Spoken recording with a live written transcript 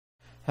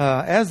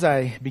As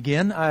I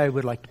begin, I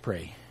would like to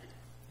pray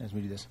as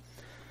we do this.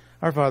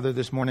 Our Father,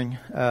 this morning,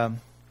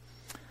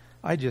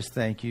 I just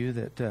thank you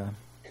that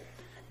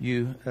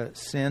you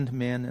send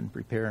men and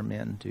prepare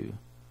men to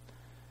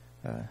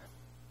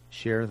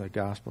share the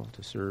gospel,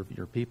 to serve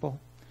your people,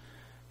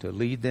 to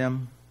lead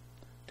them,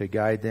 to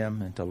guide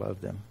them, and to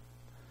love them.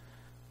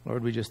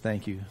 Lord, we just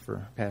thank you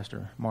for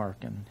Pastor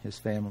Mark and his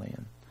family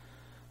and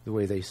the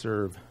way they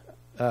serve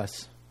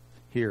us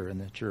here in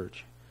the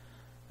church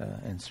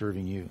and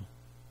serving you.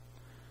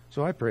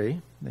 So I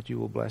pray that you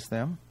will bless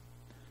them,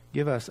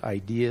 give us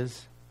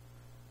ideas,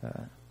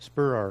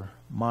 spur our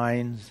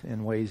minds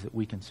in ways that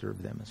we can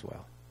serve them as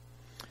well.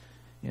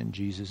 In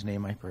Jesus'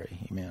 name I pray.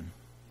 Amen.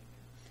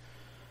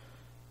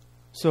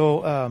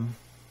 So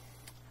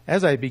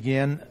as I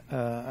begin,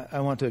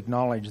 I want to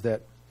acknowledge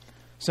that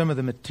some of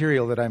the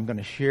material that I'm going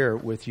to share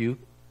with you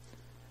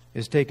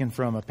is taken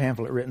from a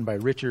pamphlet written by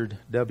Richard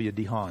W.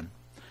 DeHaan.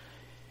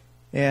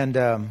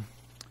 And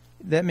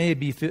that may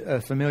be a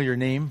familiar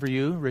name for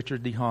you.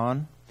 Richard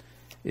DeHaan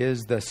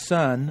is the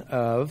son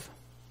of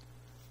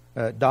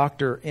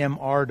Dr.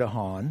 M.R.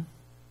 DeHaan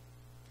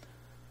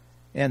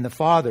and the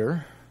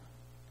father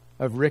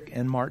of Rick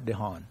and Mart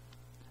DeHaan.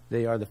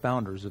 They are the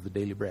founders of the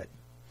Daily Bread.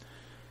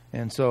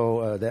 And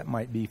so that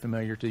might be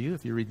familiar to you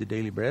if you read the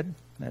Daily Bread.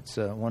 That's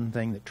one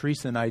thing that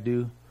Teresa and I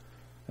do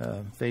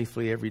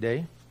faithfully every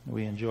day.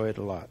 We enjoy it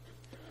a lot.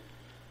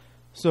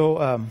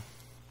 So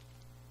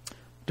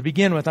to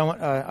begin with,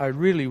 I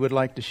really would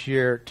like to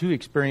share two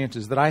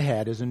experiences that I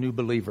had as a new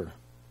believer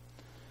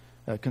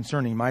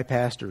concerning my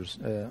pastors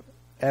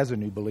as a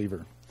new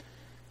believer.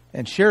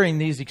 And sharing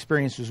these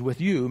experiences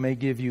with you may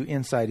give you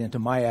insight into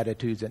my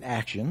attitudes and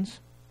actions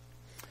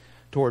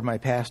toward my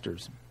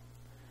pastors.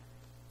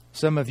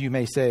 Some of you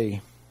may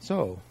say,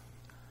 so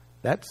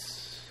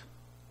that's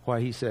why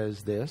he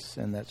says this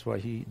and that's why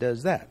he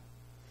does that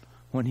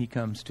when he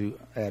comes to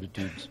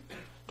attitudes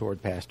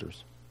toward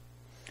pastors.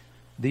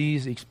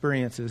 These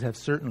experiences have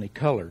certainly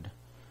colored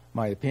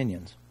my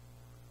opinions.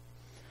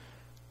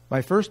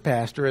 My first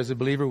pastor as a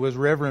believer was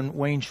Reverend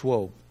Wayne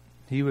Schwob.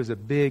 He was a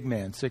big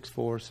man, 6'4",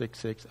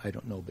 6'6", I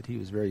don't know, but he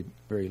was a very,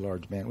 very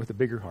large man with a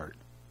bigger heart.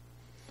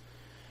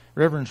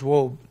 Reverend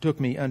Schwob took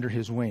me under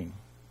his wing.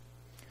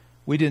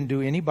 We didn't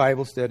do any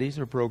Bible studies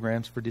or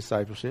programs for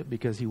discipleship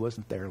because he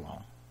wasn't there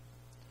long.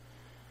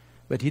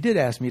 But he did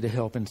ask me to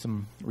help in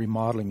some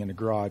remodeling in a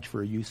garage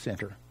for a youth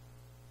center.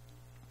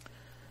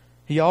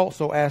 He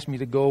also asked me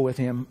to go with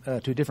him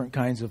to different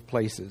kinds of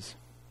places.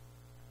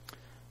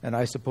 And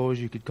I suppose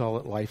you could call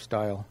it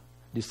lifestyle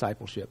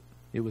discipleship.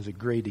 It was a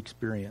great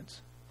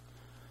experience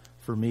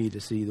for me to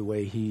see the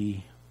way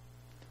he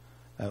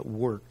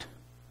worked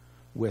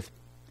with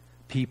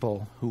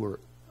people who were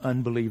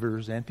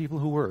unbelievers and people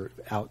who were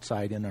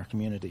outside in our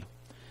community.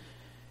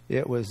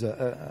 It was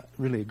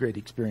really a great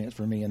experience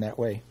for me in that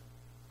way.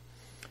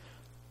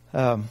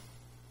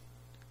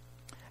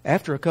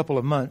 After a couple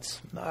of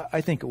months, I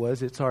think it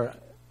was, it's hard,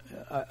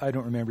 I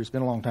don't remember, it's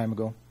been a long time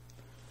ago,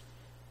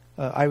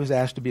 I was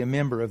asked to be a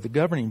member of the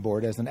governing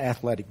board as an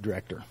athletic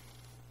director.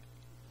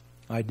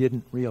 I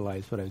didn't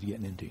realize what I was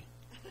getting into.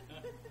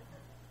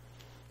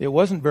 It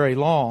wasn't very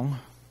long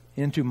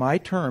into my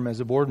term as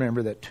a board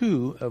member that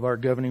two of our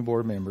governing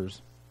board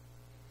members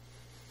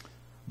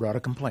brought a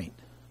complaint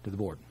to the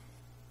board.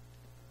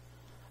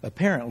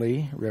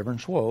 Apparently, Reverend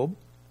Schwob,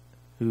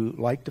 who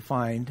liked to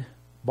find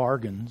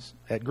bargains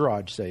at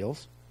garage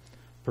sales,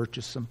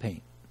 purchased some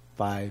paint,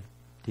 5,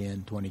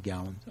 10, 20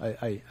 gallons,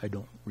 I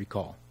don't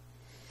recall,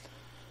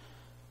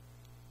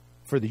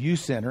 for the youth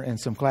center and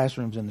some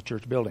classrooms in the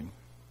church building.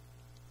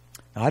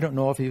 Now, I don't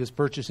know if he was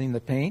purchasing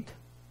the paint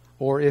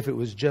or if it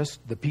was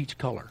just the peach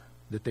color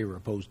that they were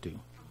opposed to.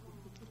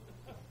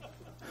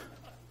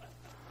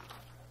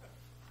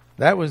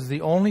 That was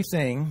the only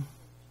thing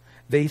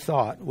they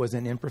thought was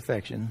an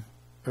imperfection,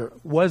 or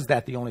was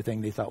that the only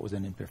thing they thought was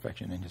an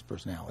imperfection in his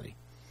personality?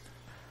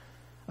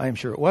 I am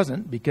sure it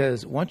wasn't,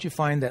 because once you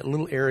find that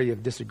little area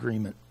of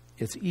disagreement,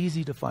 it's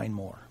easy to find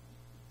more.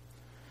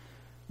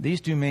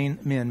 These two men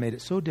made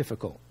it so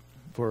difficult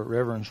for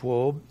Reverend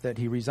Schwob that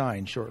he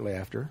resigned shortly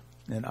after,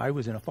 and I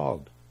was in a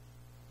fog.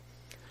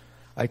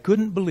 I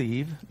couldn't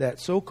believe that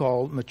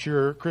so-called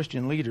mature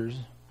Christian leaders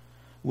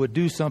would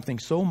do something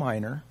so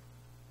minor,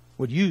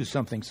 would use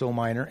something so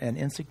minor and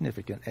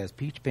insignificant as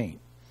peach paint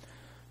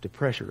to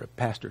pressure a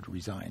pastor to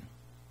resign.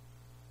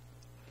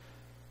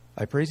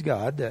 I praise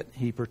God that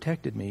he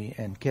protected me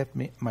and kept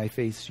my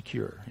faith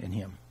secure in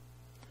him.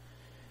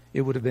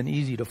 It would have been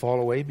easy to fall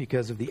away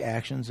because of the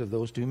actions of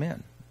those two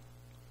men.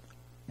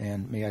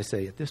 And may I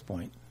say at this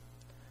point,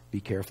 be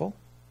careful.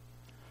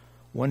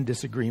 One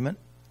disagreement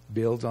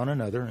builds on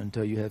another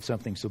until you have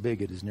something so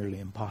big it is nearly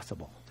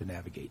impossible to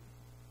navigate.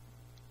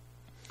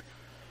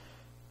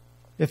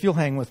 If you'll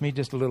hang with me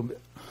just a little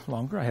bit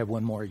longer, I have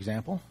one more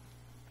example.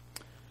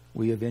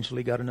 We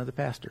eventually got another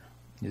pastor.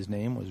 His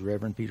name was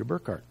Reverend Peter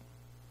Burkhart.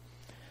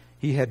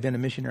 He had been a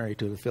missionary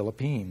to the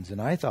Philippines,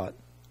 and I thought,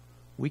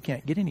 we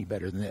can't get any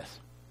better than this.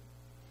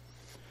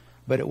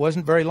 But it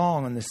wasn't very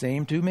long when the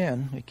same two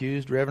men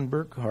accused Reverend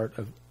Burkhart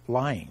of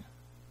lying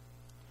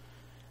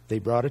They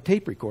brought a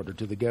tape recorder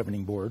to the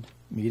governing board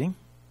meeting.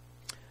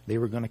 They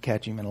were going to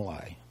catch him in a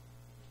lie.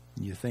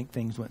 You think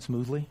things went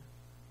smoothly?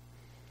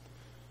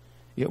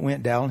 It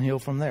went downhill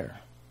from there.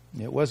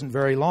 It wasn't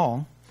very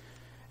long,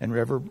 and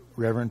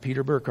Reverend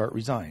Peter Burkhart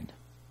resigned.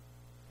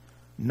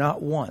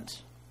 Not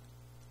once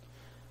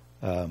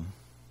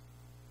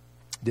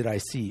did I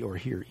see or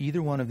hear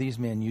either one of these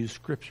men use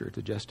Scripture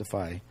to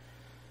justify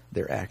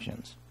their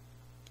actions.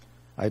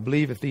 I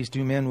believe if these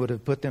two men would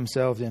have put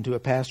themselves into a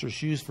pastor's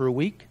shoes for a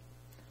week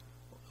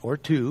or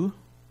two,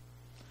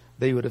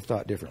 they would have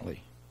thought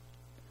differently.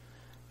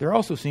 There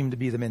also seemed to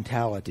be the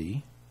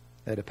mentality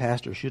that a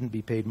pastor shouldn't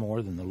be paid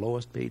more than the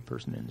lowest paid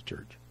person in the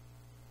church.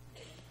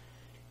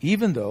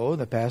 Even though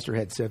the pastor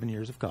had 7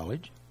 years of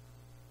college,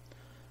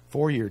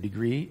 4-year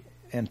degree,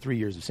 and 3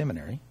 years of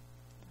seminary,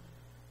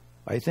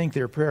 I think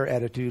their prayer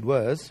attitude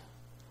was,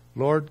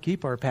 Lord,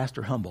 keep our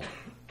pastor humble,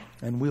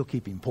 and we'll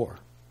keep him poor.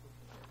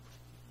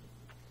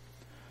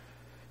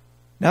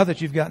 Now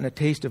that you've gotten a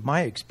taste of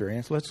my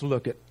experience, let's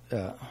look at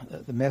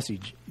the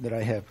message that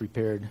I have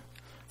prepared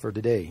for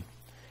today.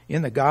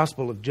 In the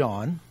Gospel of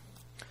John,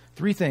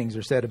 3 things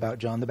are said about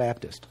John the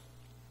Baptist.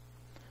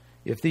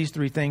 If these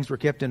 3 things were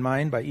kept in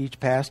mind by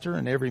each pastor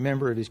and every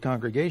member of his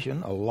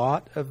congregation, a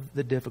lot of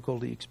the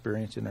difficulty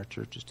experienced in our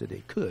churches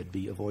today could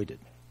be avoided.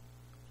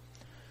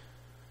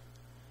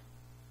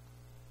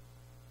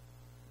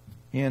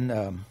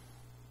 In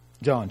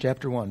John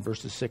chapter 1,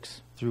 verses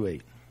 6 through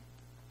 8.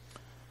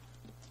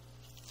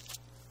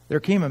 There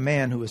came a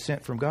man who was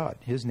sent from God.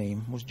 His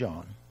name was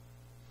John.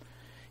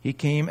 He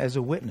came as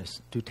a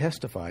witness to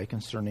testify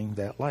concerning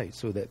that light,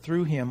 so that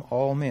through him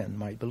all men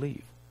might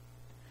believe.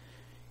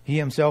 He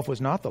himself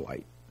was not the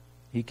light.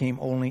 He came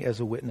only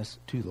as a witness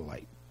to the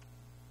light.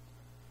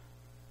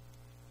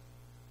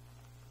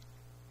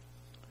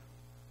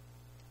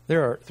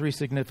 There are 3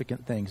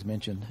 significant things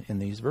mentioned in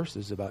these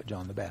verses about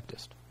John the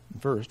Baptist.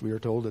 First, we are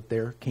told that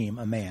there came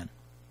a man.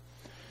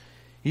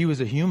 He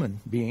was a human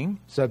being,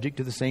 subject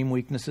to the same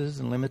weaknesses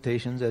and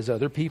limitations as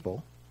other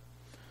people.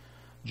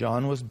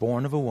 John was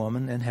born of a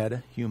woman and had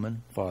a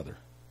human father.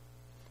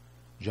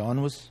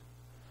 John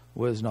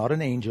was not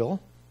an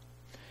angel.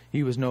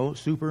 He was no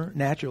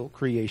supernatural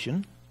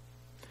creation.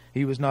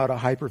 He was not a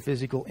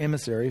hyperphysical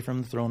emissary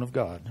from the throne of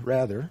God.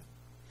 Rather,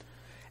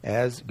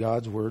 as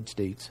God's word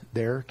states,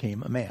 there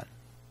came a man.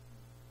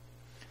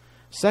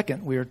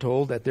 Second, we are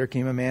told that there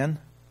came a man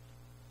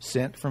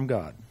sent from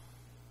God.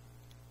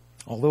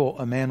 Although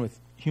a man with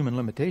human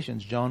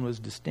limitations, John was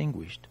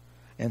distinguished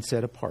and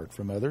set apart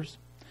from others,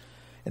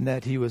 and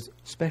that he was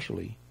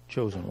specially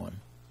chosen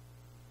one.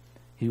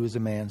 He was a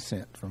man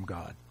sent from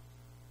God.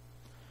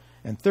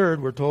 And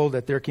third, we're told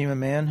that there came a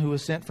man who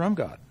was sent from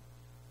God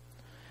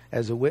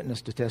as a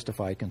witness to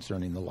testify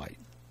concerning the light.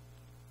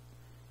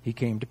 He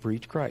came to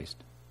preach Christ,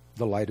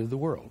 the light of the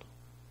world.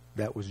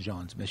 That was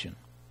John's mission.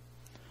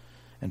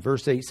 And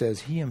verse 8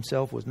 says, he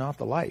himself was not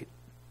the light.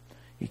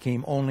 He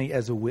came only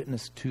as a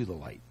witness to the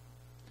light.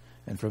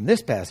 And from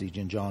this passage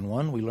in John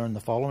 1, we learn the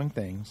following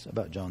things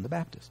about John the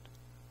Baptist.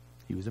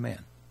 He was a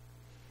man.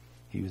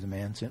 He was a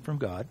man sent from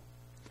God.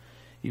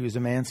 He was a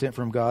man sent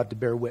from God to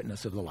bear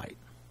witness of the light.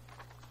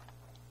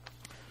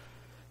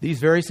 These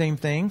very same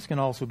things can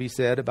also be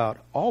said about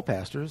all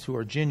pastors who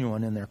are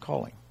genuine in their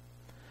calling.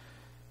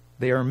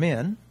 They are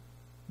men.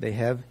 They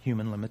have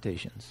human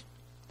limitations.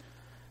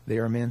 They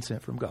are men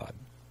sent from God.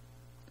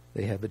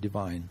 They have a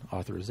divine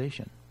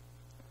authorization.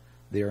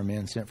 They are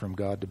men sent from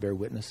God to bear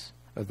witness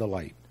of the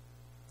light.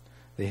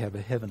 They have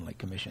a heavenly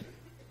commission.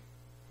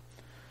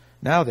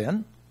 Now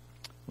then,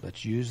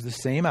 let's use the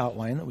same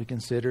outline that we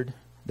considered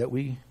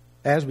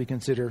as we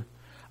consider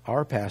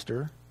our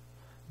pastor,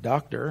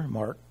 Dr.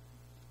 Mark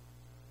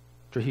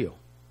Trujillo.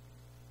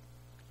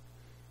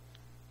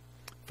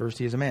 First,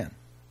 he is a man.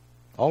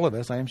 All of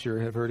us, I am sure,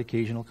 have heard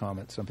occasional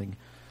comments, something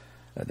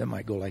that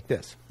might go like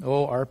this.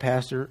 Oh, our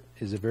pastor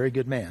is a very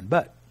good man,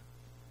 but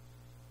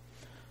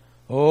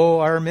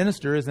our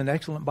minister is an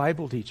excellent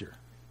Bible teacher,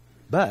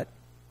 but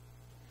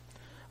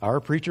our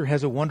preacher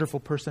has a wonderful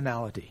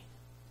personality,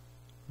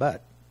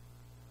 but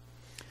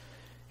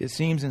it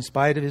seems in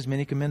spite of his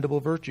many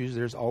commendable virtues,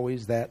 there's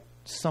always that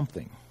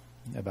something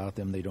about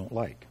them they don't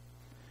like.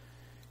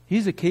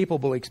 He's a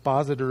capable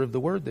expositor of the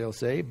word, they'll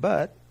say,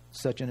 but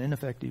such an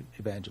ineffective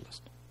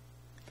evangelist.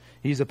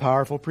 He's a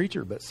powerful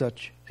preacher, but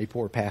such a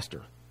poor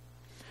pastor.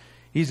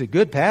 He's a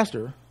good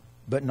pastor,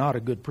 but not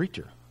a good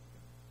preacher.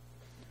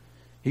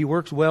 He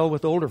works well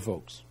with older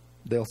folks,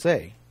 they'll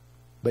say,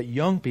 but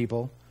young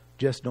people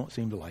just don't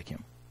seem to like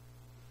him.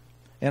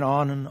 And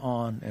on and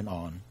on and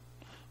on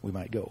we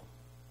might go.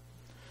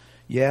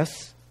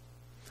 Yes,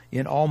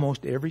 in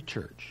almost every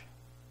church,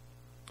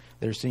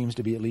 there seems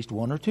to be at least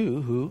one or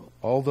two who,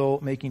 although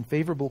making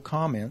favorable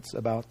comments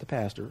about the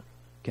pastor,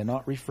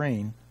 cannot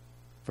refrain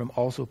from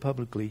also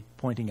publicly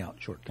pointing out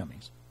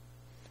shortcomings.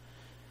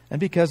 And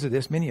because of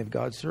this, many of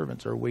God's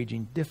servants are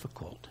waging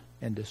difficult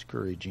and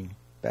discouraging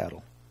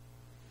battle.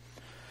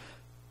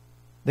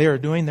 They are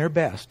doing their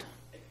best,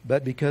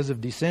 but because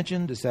of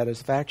dissension,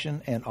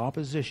 dissatisfaction, and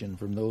opposition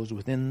from those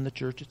within the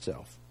church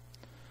itself,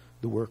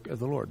 the work of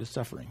the Lord, the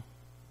suffering.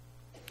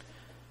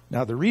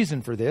 Now, the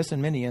reason for this,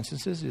 in many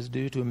instances, is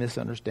due to a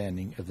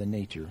misunderstanding of the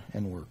nature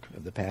and work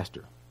of the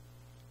pastor.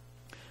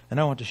 And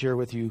I want to share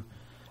with you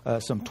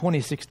some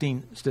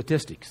 2016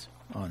 statistics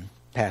on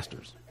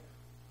pastors.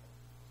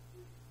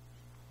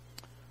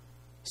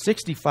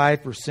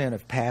 65%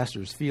 of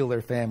pastors feel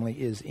their family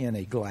is in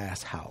a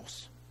glass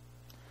house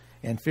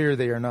and fear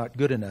they are not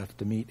good enough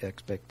to meet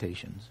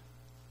expectations.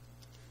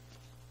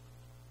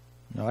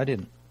 Now, I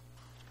didn't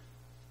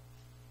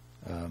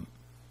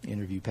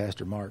interview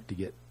Pastor Mark to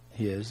get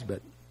his,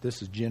 but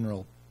this is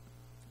general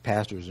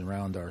pastors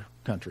around our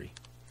country.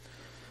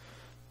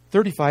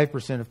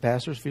 35% of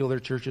pastors feel their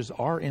churches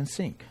are in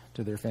sync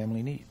to their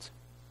family needs.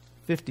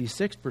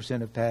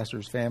 56% of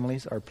pastors'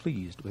 families are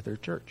pleased with their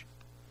church.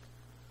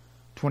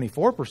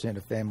 24%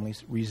 of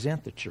families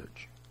resent the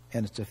church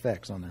and its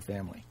effects on their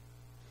family.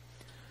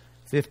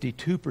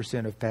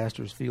 52% of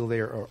pastors feel they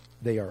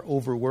are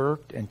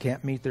overworked and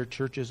can't meet their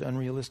church's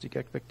unrealistic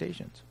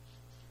expectations.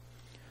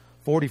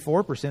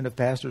 44% of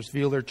pastors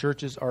feel their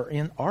churches are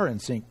in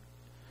sync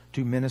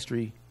to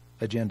ministry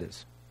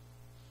agendas.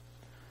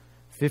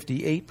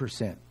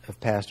 58% of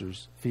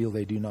pastors feel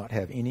they do not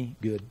have any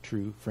good,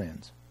 true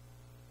friends.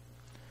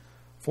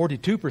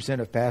 42%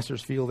 of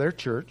pastors feel their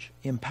church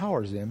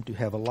empowers them to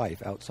have a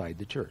life outside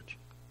the church.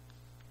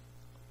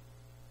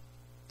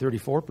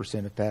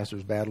 34% of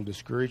pastors battle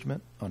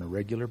discouragement on a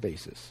regular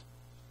basis.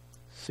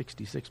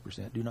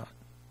 66% do not.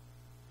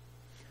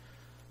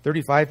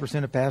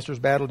 35% of pastors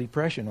battle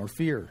depression or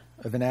fear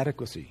of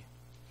inadequacy.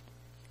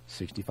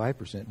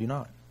 65% do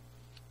not.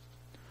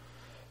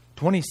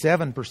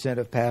 27%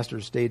 of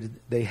pastors stated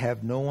they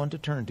have no one to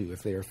turn to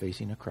if they are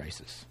facing a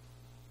crisis.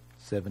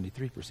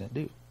 73%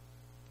 do.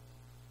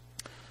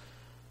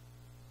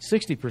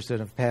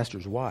 60% of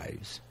pastors'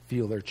 wives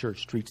feel their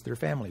church treats their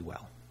family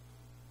well.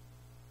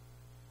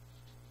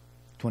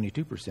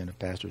 22% of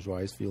pastors'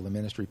 wives feel the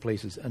ministry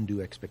places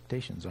undue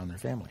expectations on their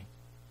family.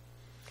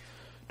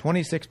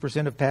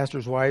 26% of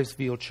pastors' wives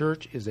feel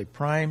church is a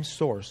prime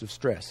source of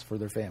stress for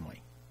their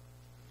family.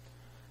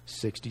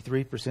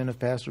 63% of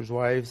pastors'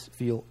 wives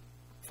feel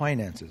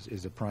finances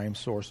is a prime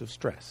source of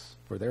stress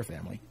for their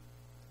family.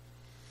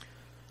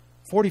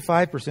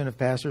 45% of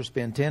pastors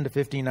spend 10 to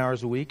 15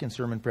 hours a week in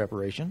sermon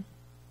preparation.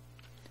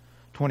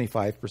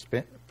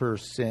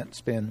 25%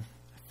 spend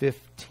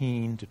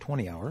 15 to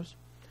 20 hours.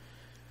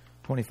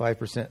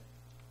 25%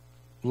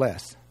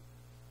 less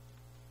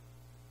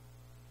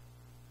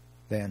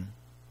than.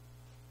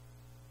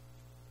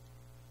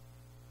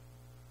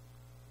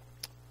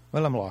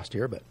 Well, I'm lost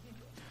here,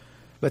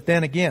 but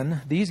then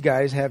again, these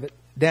guys have it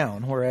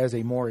down, whereas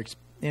a more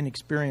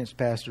inexperienced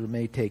pastor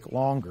may take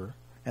longer,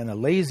 and a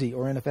lazy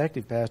or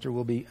ineffective pastor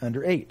will be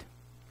under 8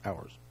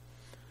 hours.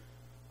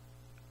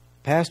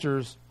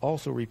 Pastors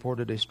also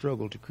reported a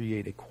struggle to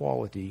create a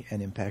quality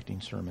and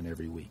impacting sermon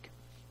every week.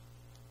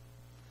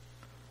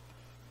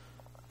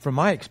 From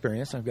my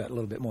experience, I've got a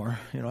little bit more.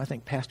 I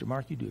think, Pastor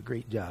Mark, you do a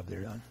great job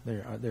there.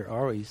 There are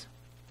always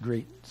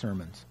great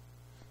sermons.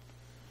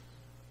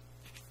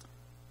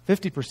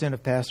 50%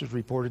 of pastors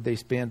reported they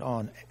spend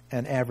on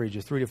an average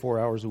of 3 to 4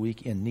 hours a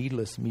week in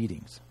needless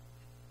meetings.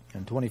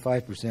 And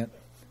 25%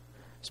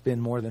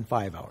 spend more than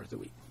 5 hours a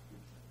week.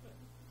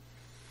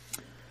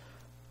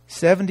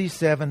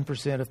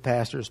 77% of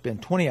pastors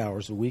spend 20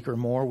 hours a week or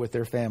more with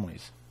their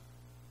families.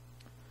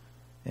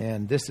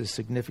 And this is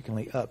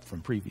significantly up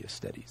from previous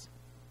studies.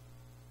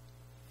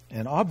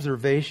 An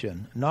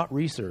observation, not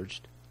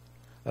researched,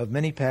 of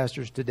many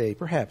pastors today,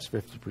 perhaps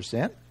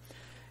 50%,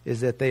 is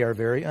that they are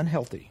very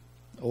unhealthy,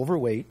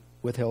 overweight,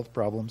 with health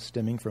problems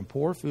stemming from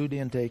poor food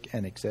intake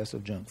and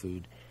excessive junk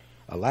food,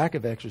 a lack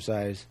of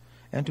exercise,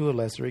 and to a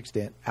lesser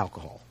extent,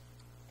 alcohol.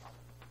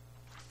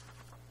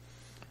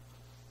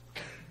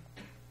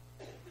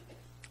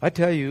 I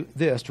tell you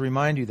this to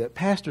remind you that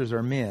pastors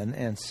are men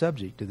and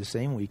subject to the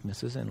same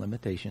weaknesses and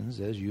limitations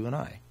as you and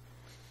I.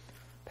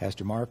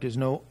 Pastor Mark is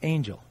no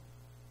angel.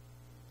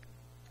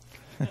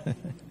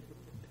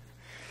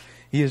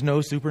 He is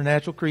no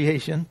supernatural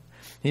creation.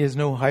 He is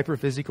no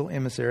hyperphysical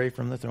emissary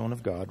from the throne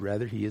of God.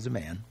 Rather, he is a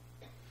man.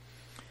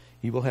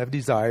 He will have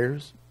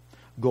desires,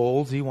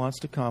 goals he wants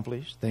to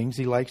accomplish, things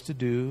he likes to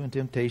do, and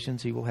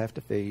temptations he will have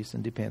to face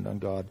and depend on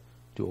God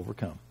to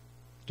overcome,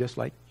 just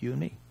like you and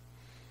me.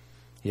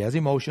 He has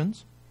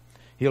emotions.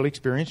 He'll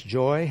experience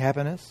joy,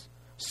 happiness,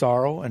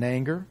 sorrow, and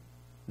anger,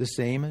 the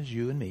same as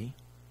you and me.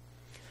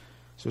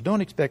 So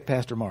don't expect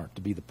Pastor Mark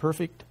to be the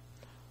perfect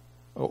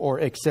or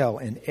excel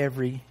in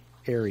every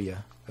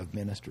area of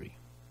ministry.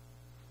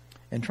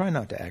 And try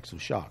not to act so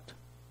shocked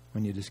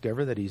when you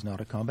discover that he's not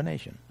a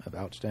combination of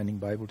outstanding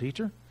Bible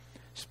teacher,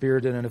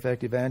 spirited and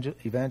effective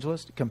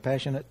evangelist,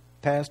 compassionate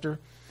pastor,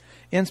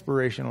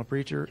 inspirational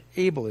preacher,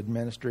 able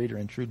administrator,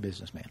 and shrewd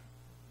businessman.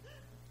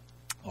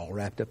 All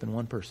wrapped up in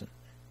one person.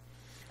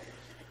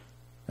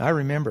 I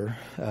remember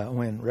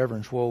when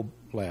Reverend Schwob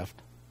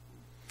left,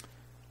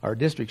 our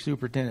district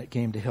superintendent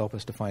came to help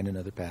us to find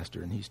another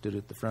pastor, and he stood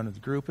at the front of the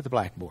group with a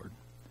blackboard.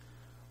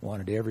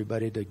 Wanted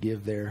everybody to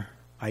give their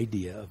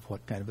idea of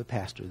what kind of a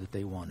pastor that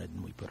they wanted.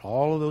 And we put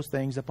all of those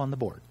things up on the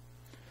board.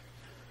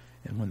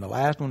 And when the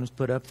last one was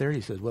put up there,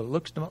 he says, well, it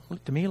looks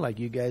to me like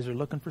you guys are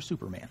looking for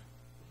Superman.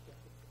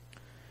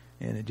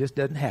 And it just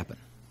doesn't happen.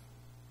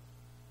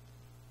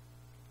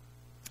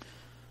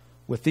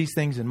 With these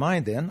things in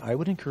mind, then, I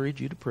would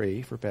encourage you to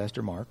pray for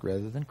Pastor Mark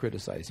rather than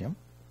criticize him.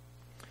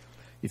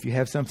 If you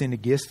have something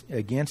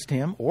against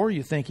him, or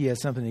you think he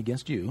has something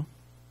against you,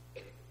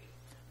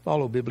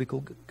 follow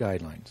biblical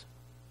guidelines.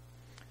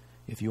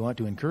 If you want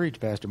to encourage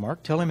Pastor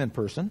Mark, tell him in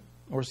person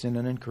or send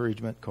an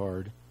encouragement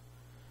card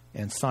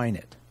and sign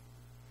it.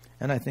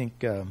 And I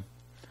think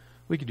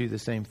we could do the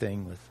same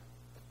thing with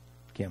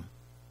Kim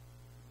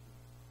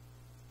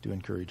to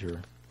encourage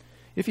her.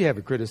 If you have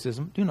a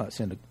criticism, do not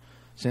send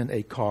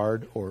a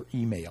card or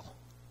email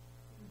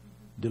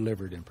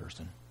delivered in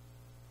person.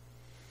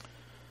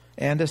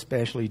 And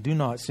especially, do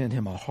not send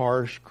him a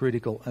harsh,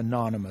 critical,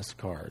 anonymous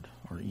card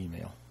or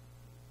email.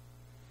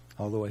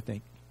 Although I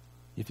think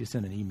if you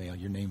send an email,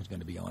 your name's going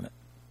to be on it.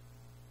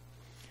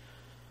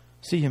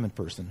 See him in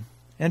person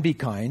and be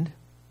kind.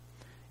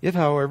 If,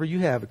 however, you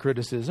have a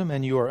criticism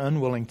and you are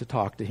unwilling to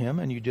talk to him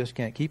and you just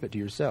can't keep it to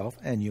yourself,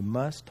 and you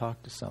must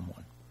talk to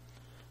someone,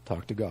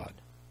 talk to God.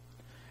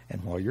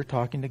 And while you're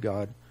talking to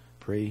God,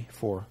 pray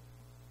for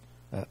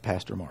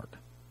Pastor Mark.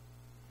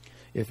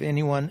 If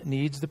anyone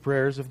needs the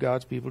prayers of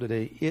God's people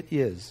today, it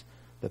is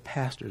the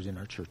pastors in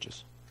our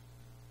churches.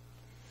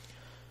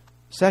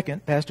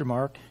 Second, Pastor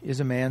Mark is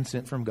a man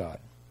sent from God.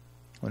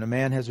 When a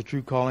man has a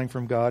true calling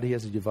from God, he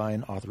has a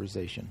divine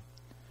authorization.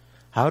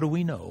 How do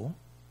we know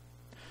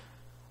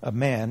a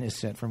man is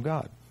sent from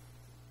God?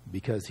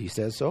 Because he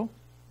says so?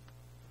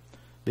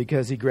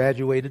 Because he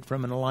graduated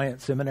from an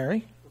Alliance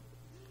seminary?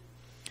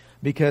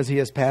 Because he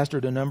has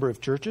pastored a number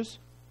of churches?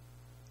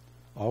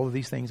 All of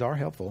these things are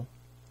helpful.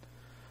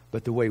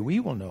 But the way we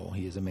will know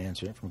he is a man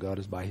sent from God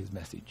is by his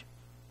message.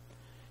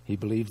 He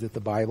believes that the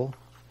Bible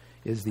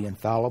is the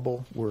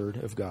infallible Word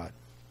of God.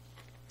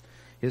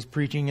 His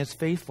preaching is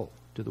faithful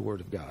to the Word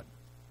of God.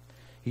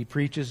 He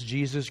preaches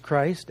Jesus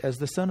Christ as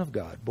the Son of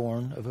God,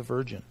 born of a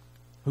virgin,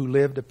 who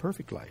lived a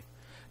perfect life,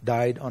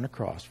 died on a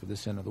cross for the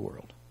sin of the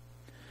world,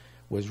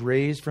 was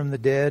raised from the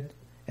dead,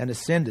 and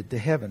ascended to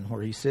heaven,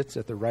 where he sits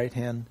at the right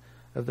hand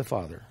of the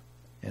Father,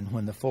 and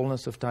when the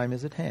fullness of time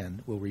is at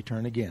hand, will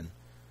return again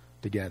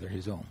to gather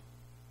his own.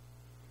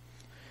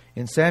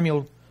 In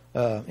 1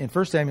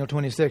 Samuel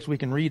 26, we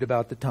can read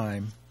about the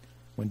time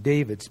when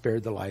David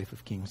spared the life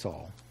of King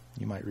Saul.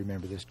 You might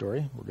remember this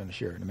story. We're going to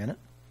share it in a minute.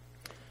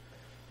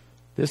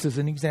 This is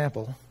an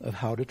example of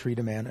how to treat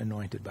a man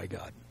anointed by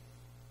God.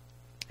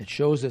 It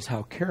shows us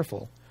how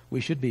careful we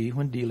should be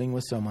when dealing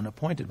with someone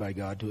appointed by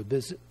God to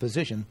a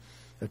position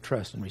of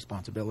trust and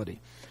responsibility.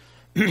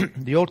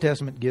 The Old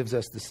Testament gives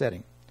us the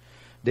setting.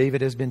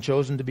 David has been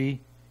chosen to be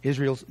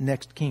Israel's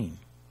next king,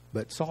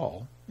 but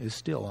Saul is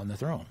still on the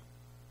throne.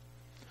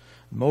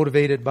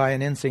 Motivated by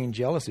an insane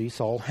jealousy,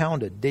 Saul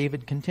hounded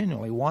David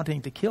continually,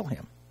 wanting to kill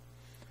him.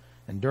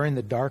 And during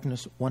the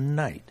darkness one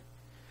night,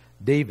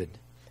 David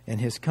and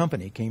his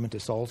company came into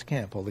Saul's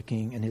camp while the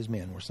king and his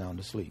men were sound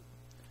asleep.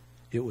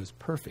 It was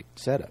perfect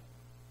setup.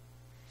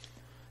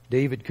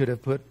 David could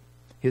have put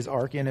his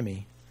arch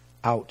enemy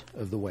out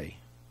of the way,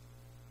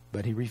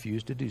 but he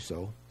refused to do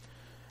so.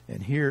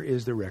 And here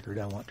is the record.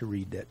 I want to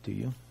read that to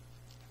you.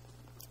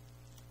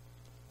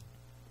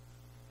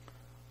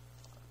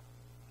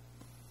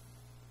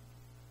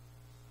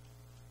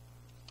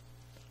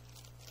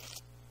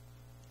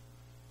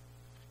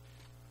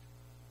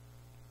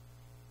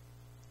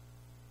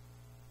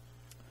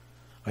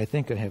 I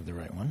think I have the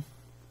right one.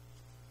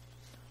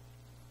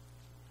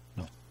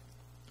 No.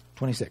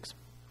 26.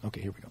 Okay,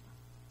 here we go.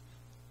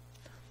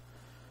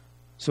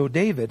 So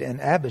David and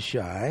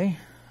Abishai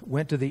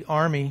went to the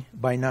army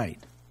by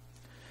night,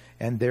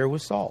 and there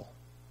was Saul,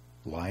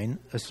 lying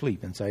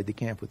asleep inside the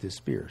camp with his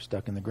spear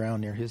stuck in the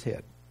ground near his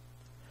head.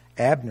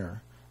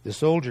 Abner, the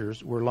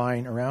soldiers, were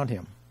lying around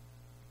him.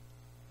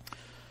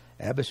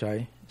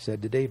 Abishai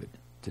said to David,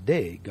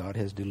 "Today God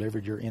has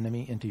delivered your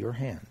enemy into your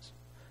hands.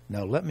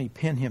 Now let me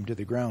pin him to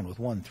the ground with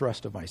one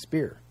thrust of my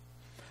spear.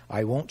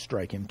 I won't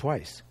strike him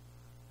twice."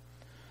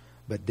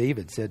 But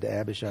David said to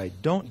Abishai,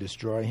 "Don't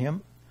destroy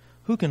him.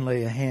 Who can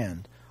lay a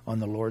hand on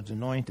the Lord's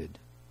anointed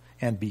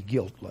and be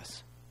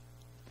guiltless?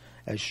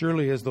 As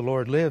surely as the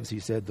Lord lives," he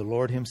said, "the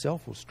Lord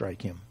himself will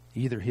strike him.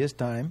 Either his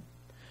time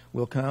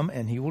will come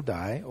and he will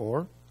die,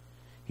 or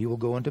he will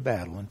go into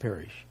battle and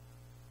perish.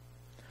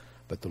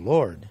 But the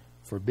Lord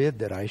forbid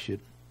that I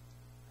should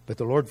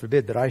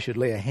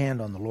lay a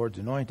hand on the Lord's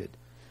anointed.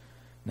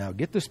 Now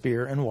get the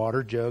spear and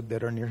water jug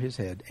that are near his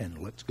head,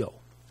 and let's go."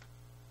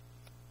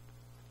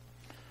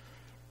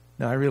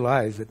 Now I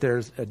realize that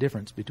there's a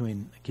difference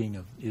between the king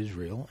of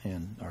Israel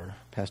and our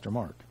Pastor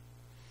Mark.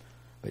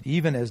 But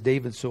even as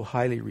David so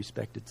highly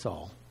respected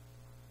Saul,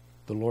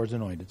 the Lord's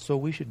anointed, so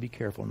we should be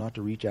careful not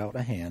to reach out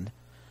a hand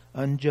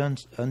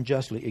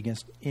unjustly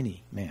against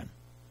any man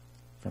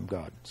from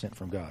God, sent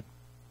from God.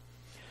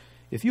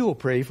 If you will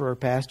pray for our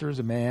pastor as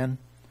a man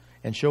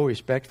and show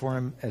respect for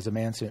him as a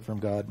man sent from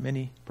God,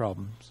 many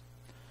problems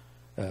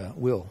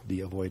will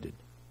be avoided.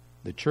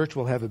 The church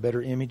will have a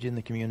better image in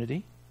the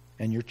community,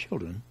 and your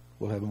children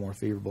will have a more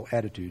favorable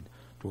attitude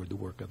toward the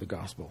work of the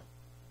gospel.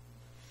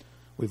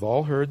 We've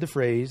all heard the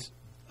phrase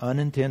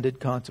unintended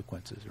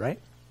consequences, right?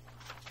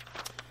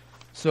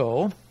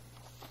 So,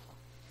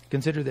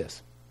 consider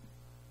this.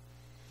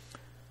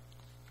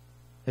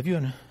 Have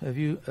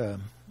you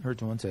heard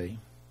someone say,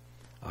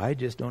 I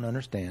just don't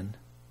understand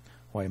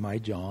why my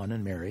John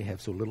and Mary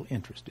have so little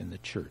interest in the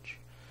church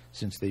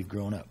since they've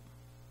grown up.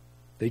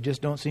 They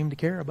just don't seem to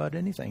care about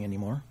anything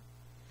anymore.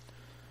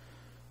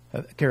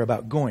 Care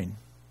about going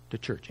to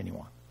church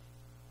anymore.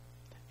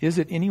 Is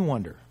it any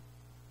wonder,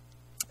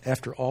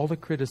 after all the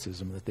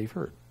criticism that they've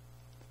heard,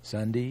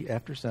 Sunday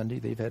after Sunday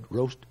they've had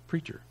roast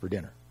preacher for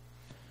dinner.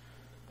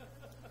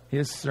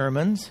 His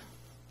sermons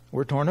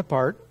were torn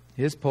apart,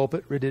 his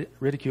pulpit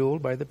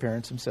ridiculed by the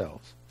parents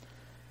themselves.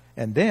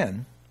 And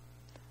then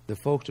the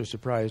folks are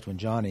surprised when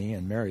Johnny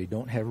and Mary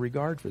don't have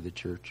regard for the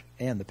church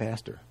and the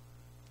pastor.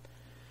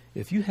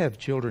 If you have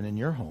children in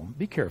your home,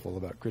 be careful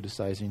about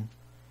criticizing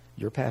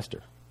your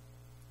pastor.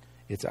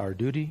 It's our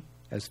duty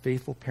as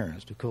faithful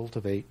parents to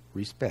cultivate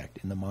respect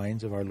in the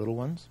minds of our little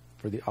ones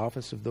for the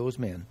office of those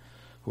men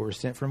who are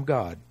sent from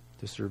God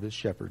to serve as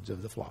shepherds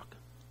of the flock.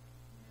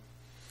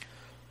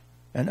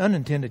 An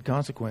unintended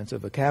consequence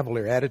of a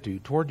cavalier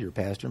attitude toward your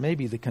pastor may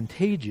be the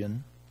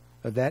contagion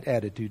of that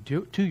attitude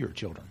to your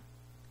children.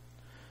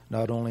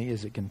 Not only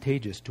is it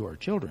contagious to our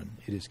children,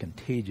 it is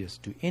contagious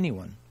to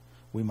anyone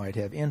we might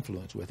have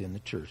influence with in the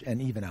church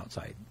and even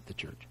outside the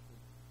church.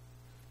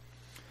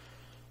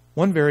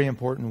 One very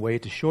important way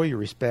to show your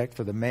respect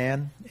for the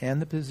man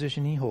and the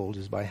position he holds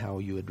is by how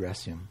you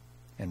address him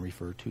and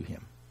refer to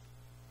him.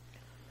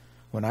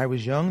 When I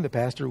was young, the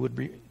pastor would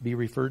be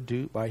referred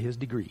to by his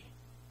degree.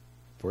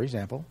 For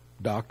example,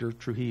 Dr.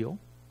 Trujillo.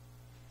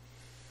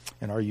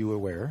 And are you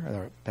aware,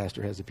 our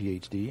pastor has a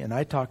PhD, and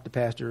I talked to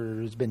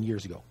pastor, it's been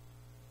years ago.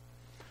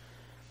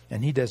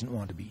 And he doesn't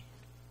want to be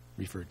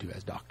referred to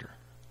as Dr.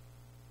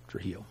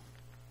 Trujillo.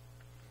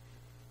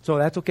 So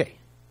that's okay.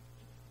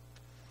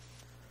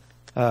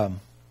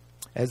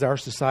 As our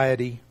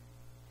society,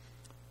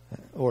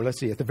 or let's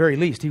see, at the very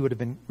least, he would have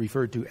been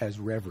referred to as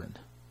Reverend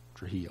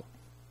Trujillo.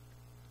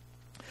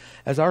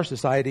 As our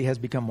society has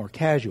become more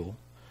casual,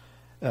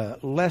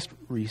 less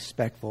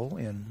respectful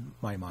in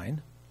my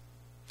mind,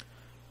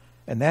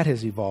 and that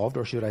has evolved,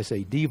 or should I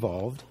say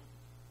devolved,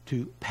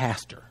 to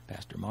pastor,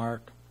 Pastor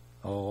Mark,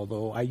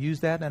 although I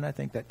use that and I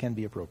think that can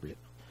be appropriate,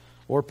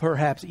 or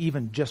perhaps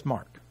even just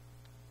Mark.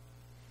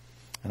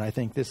 And I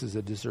think this is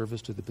a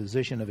disservice to the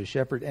position of a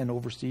shepherd and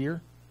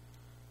overseer,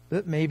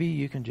 but maybe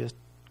you can just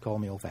call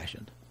me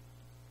old-fashioned.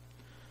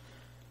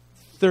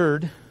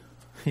 Third,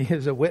 he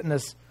is a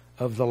witness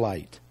of the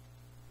light.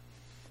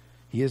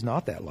 He is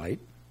not that light,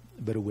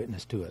 but a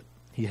witness to it.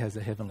 He has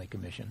a heavenly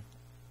commission.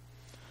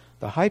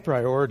 The high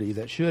priority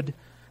that should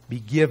be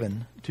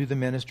given to the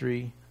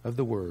ministry of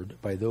the word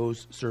by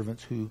those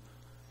servants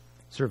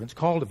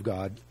called of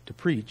God to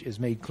preach is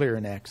made clear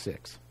in Acts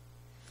 6.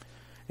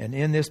 And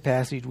in this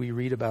passage we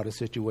read about a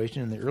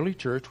situation in the early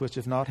church which,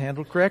 if not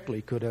handled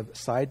correctly, could have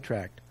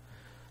sidetracked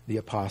the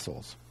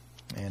apostles.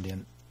 And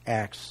in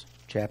Acts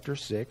chapter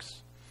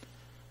 6,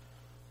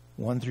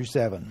 1 through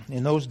 7.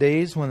 In those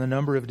days, when the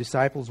number of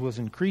disciples was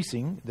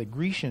increasing, the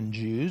Grecian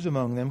Jews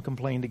among them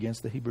complained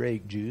against the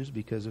Hebraic Jews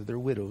because of their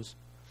widows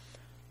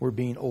were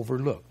being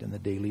overlooked in the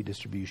daily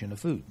distribution of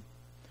food.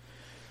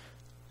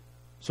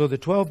 So the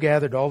 12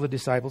 gathered all the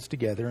disciples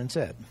together and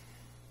said,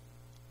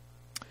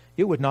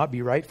 "It would not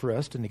be right for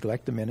us to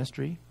neglect the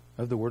ministry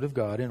of the Word of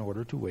God in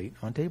order to wait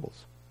on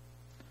tables.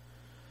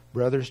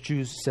 Brothers,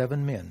 choose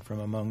 7 men from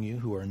among you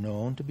who are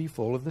known to be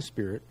full of the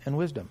Spirit and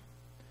wisdom.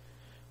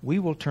 We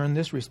will turn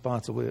this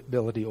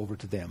responsibility over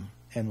to them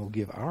and will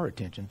give our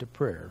attention to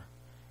prayer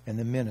and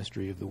the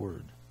ministry of the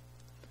Word."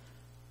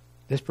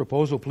 This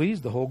proposal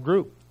pleased the whole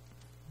group.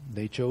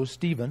 They chose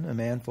Stephen, a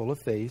man full of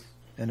faith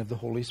and of the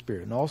Holy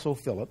Spirit, and also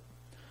Philip,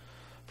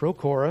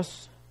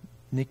 Prochorus,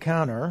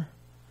 Nicanor,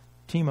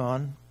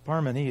 Timon,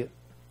 Parmenius,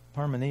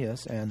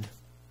 and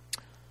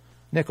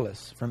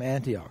Nicholas from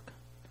Antioch,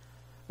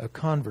 a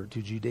convert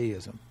to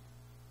Judaism.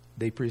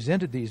 They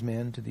presented these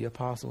men to the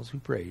apostles who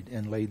prayed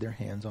and laid their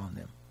hands on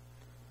them.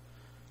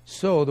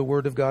 So the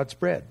word of God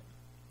spread.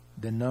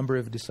 The number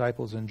of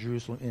disciples in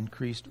Jerusalem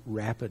increased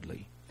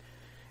rapidly,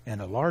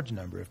 and a large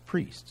number of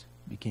priests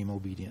became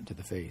obedient to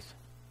the faith.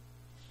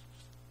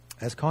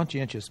 As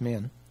conscientious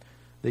men,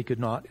 they could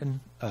not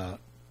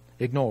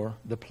ignore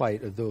the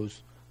plight of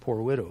those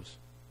poor widows,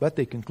 but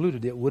they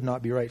concluded it would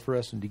not be right for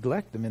us to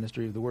neglect the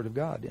ministry of the Word of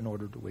God in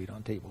order to wait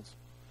on tables.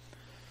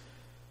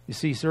 You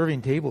see,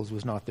 serving tables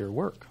was not their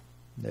work.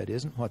 That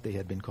isn't what they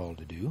had been called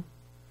to do.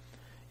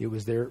 It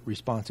was their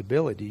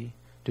responsibility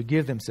to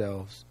give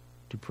themselves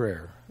to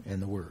prayer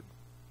and the Word.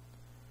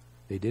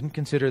 They didn't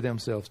consider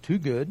themselves too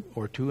good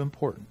or too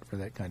important for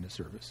that kind of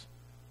service,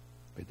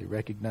 but they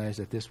recognized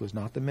that this was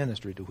not the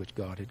ministry to which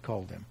God had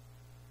called them.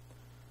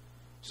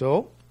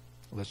 So,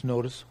 let's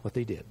notice what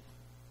they did.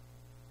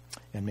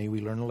 And may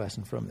we learn a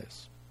lesson from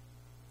this.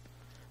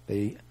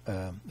 They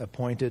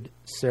appointed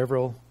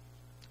several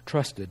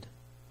trusted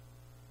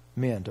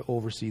men to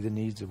oversee the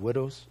needs of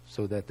widows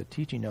so that the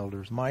teaching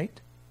elders might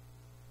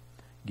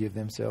give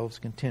themselves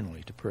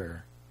continually to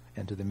prayer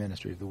and to the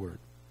ministry of the word.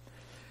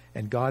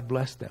 And God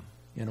blessed them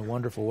in a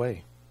wonderful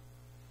way.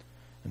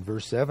 And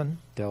verse 7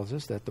 tells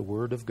us that the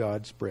word of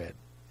God spread,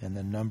 and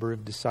the number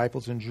of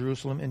disciples in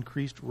Jerusalem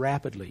increased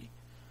rapidly,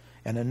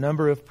 and a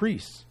number of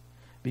priests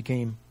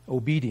became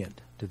obedient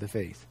to the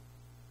faith.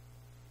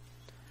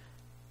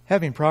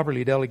 Having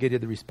properly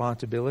delegated the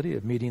responsibility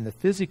of meeting the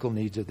physical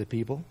needs of the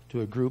people to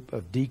a group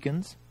of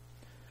deacons,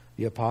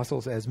 the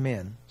apostles, as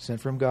men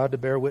sent from God to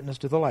bear witness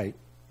to the light,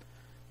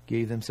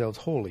 gave themselves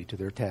wholly to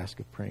their task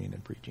of praying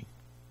and preaching.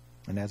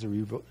 And as a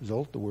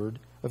result, the word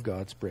of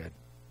God spread,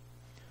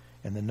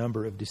 and the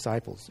number of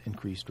disciples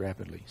increased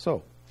rapidly.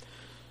 So,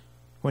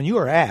 when you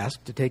are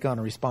asked to take on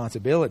a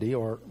responsibility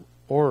or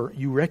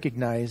you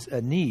recognize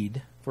a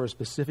need for a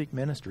specific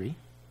ministry,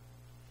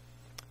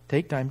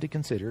 take time to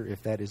consider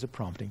if that is a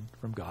prompting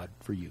from God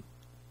for you.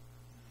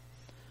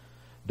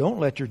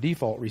 Don't let your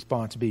default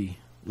response be,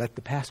 let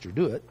the pastor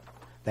do it.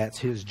 That's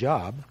his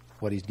job,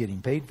 what he's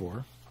getting paid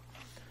for.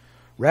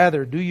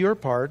 Rather, do your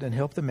part and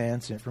help the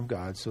man sent from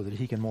God so that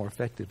he can more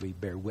effectively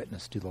bear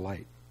witness to the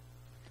light.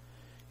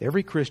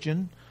 Every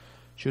Christian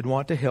should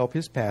want to help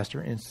his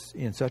pastor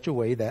in such a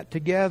way that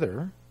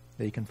together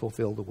they can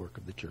fulfill the work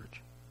of the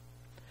church.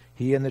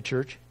 He and the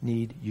church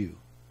need you.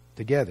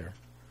 Together,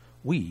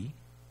 we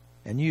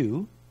and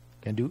you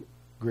can do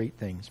great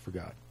things for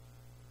God.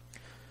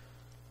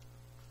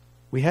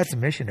 We had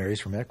some missionaries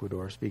from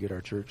Ecuador speak at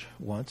our church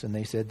once, and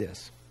they said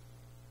this.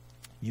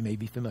 You may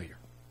be familiar.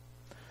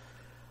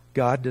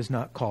 God does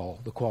not call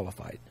the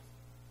qualified.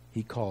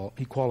 He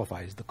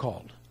qualifies the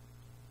called.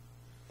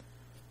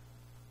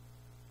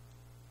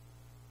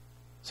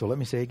 So let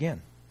me say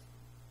again,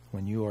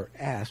 when you are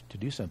asked to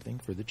do something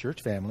for the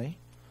church family,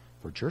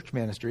 for church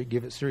ministry,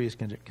 give it serious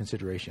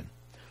consideration.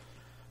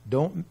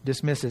 Don't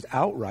dismiss it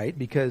outright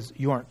because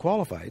you aren't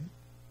qualified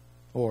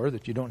or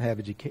that you don't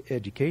have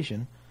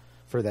education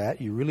for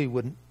that. You really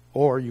wouldn't,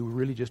 or you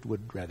really just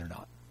would rather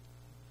not.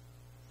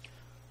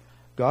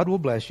 God will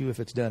bless you if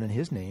it's done in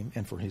His name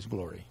and for His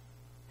glory.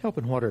 Help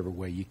in whatever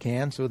way you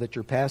can so that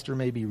your pastor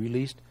may be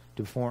released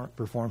to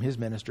perform his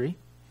ministry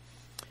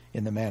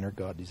in the manner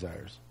God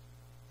desires.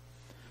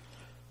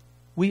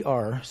 We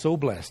are so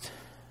blessed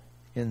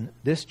in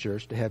this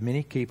church to have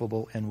many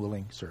capable and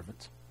willing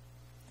servants.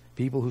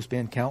 People who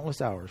spend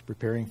countless hours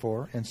preparing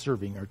for and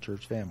serving our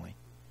church family.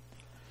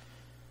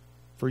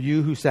 For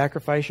you who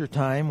sacrifice your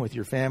time with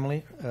your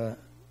family,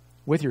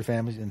 with your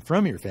families and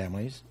from your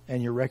families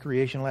and your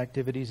recreational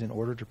activities in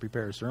order to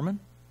prepare a sermon,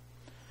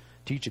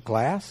 teach a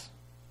class,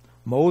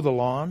 mow the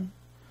lawn,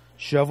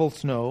 shovel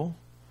snow,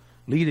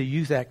 lead a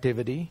youth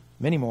activity,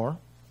 many more,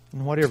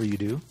 and whatever you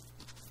do,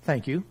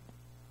 thank you.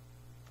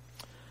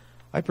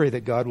 I pray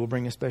that God will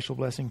bring a special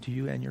blessing to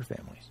you and your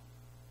families.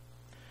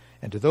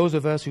 And to those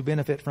of us who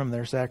benefit from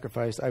their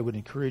sacrifice, I would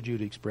encourage you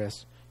to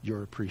express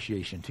your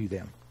appreciation to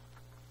them.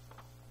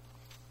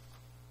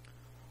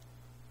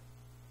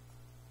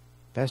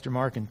 Pastor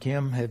Mark and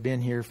Kim have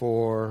been here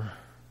for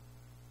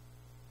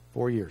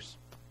 4 years.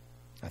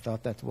 I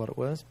thought that's what it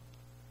was.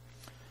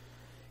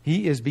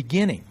 He is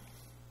beginning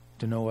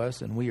to know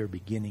us, and we are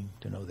beginning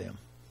to know them.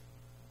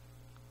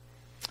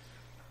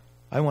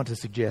 I want to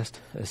suggest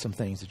some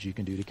things that you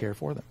can do to care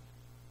for them.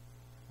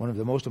 One of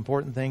the most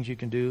important things you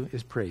can do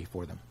is pray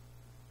for them.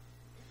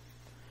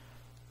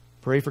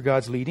 Pray for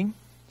God's leading,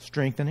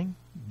 strengthening,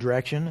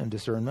 direction, and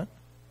discernment.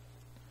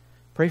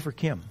 Pray for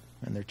Kim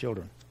and their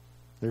children,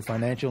 their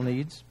financial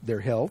needs, their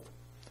health.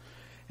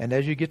 And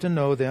as you get to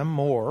know them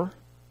more,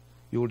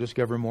 you will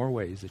discover more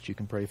ways that you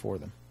can pray for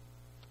them.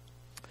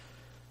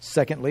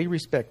 Secondly,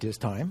 respect his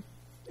time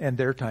and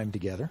their time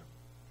together.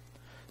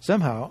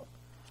 Some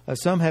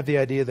have the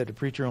idea that a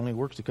preacher only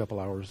works a couple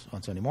hours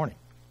on Sunday morning.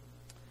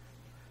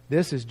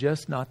 This is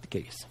just not the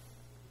case.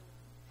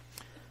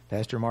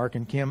 Pastor Mark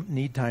and Kim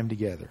need time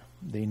together.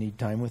 They need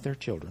time with their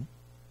children.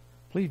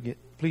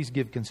 Please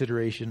give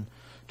consideration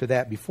to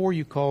that before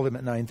you call them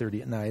at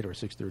 9:30 at night or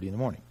 6:30 in the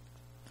morning.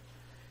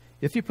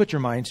 If you put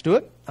your minds to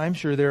it, I'm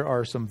sure there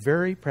are some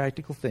very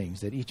practical things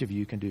that each of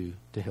you can do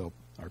to help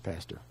our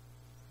pastor.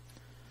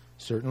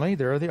 Certainly,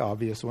 there are the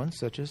obvious ones,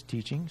 such as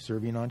teaching,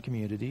 serving on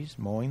communities,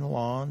 mowing the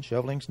lawn,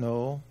 shoveling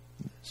snow,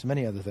 so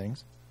many other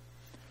things.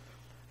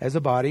 As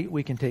a body,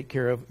 we can take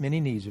care of many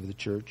needs of the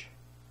church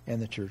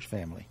and the church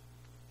family.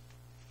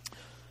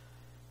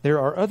 There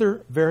are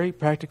other very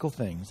practical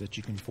things that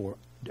you can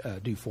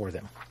do for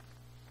them.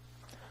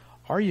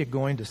 Are you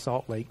going to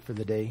Salt Lake for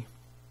the day?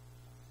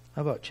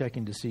 How about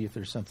checking to see if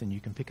there's something you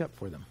can pick up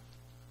for them?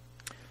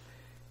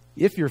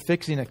 If you're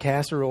fixing a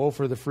casserole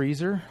for the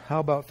freezer,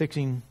 how about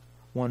fixing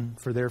one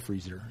for their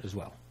freezer as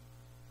well?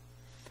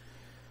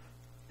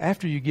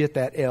 After you get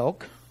that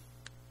elk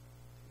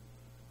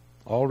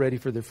all ready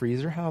for the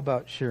freezer, how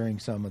about sharing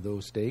some of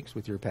those steaks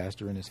with your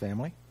pastor and his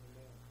family?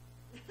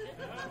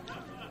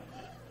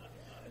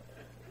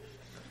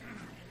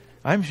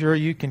 I'm sure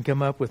you can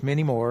come up with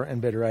many more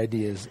and better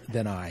ideas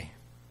than I.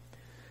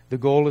 The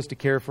goal is to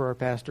care for our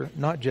pastor,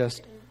 not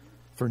just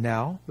for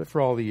now, but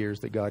for all the years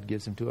that God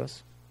gives him to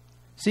us.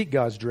 Seek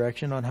God's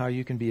direction on how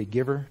you can be a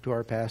giver to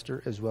our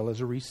pastor as well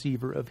as a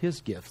receiver of his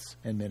gifts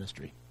and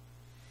ministry.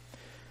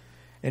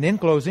 And in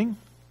closing,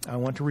 I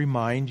want to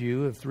remind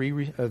you of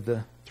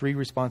the three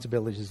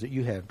responsibilities that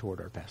you have toward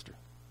our pastor.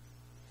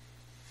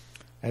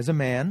 As a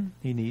man,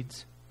 he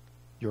needs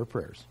your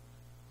prayers.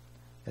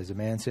 As a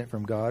man sent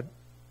from God,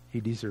 he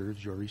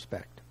deserves your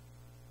respect.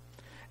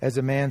 As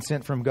a man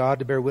sent from God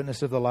to bear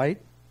witness of the light,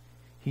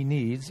 he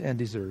needs and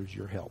deserves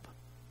your help.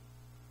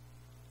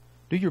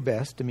 Do your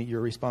best to meet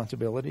your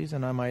responsibilities,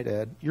 and I might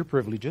add, your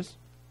privileges,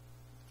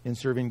 in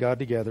serving God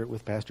together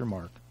with Pastor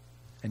Mark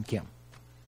and Kim.